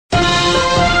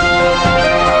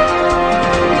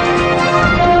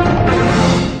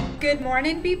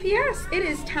morning, BPS. It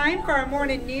is time for our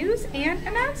morning news and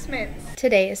announcements.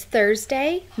 Today is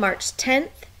Thursday, March 10th,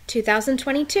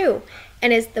 2022,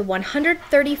 and is the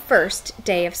 131st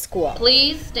day of school.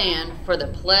 Please stand for the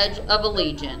Pledge of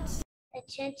Allegiance.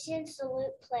 Attention,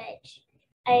 salute, pledge.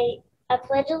 I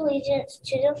pledge allegiance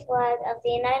to the flag of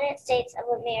the United States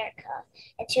of America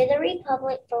and to the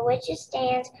republic for which it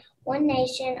stands, one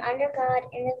nation, under God,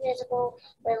 indivisible,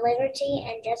 with liberty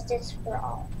and justice for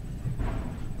all.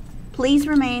 Please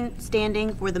remain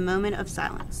standing for the moment of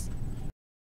silence.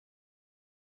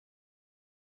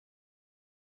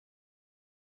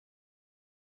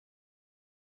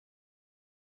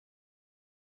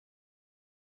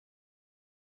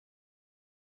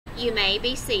 You may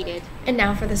be seated. And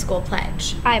now for the school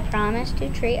pledge. I promise to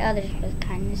treat others with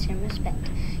kindness and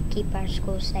respect, keep our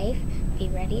school safe, be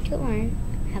ready to learn,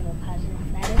 have a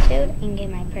positive attitude, and give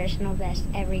my personal best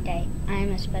every day. I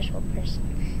am a special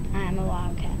person. I am a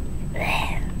Wildcat.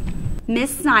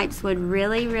 Miss Snipes would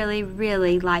really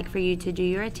like for you to do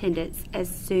your attendance as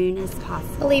soon as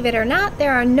possible. Believe it or not,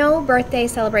 there are no birthday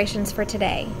celebrations for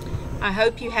today. I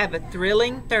hope you have a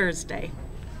thrilling Thursday.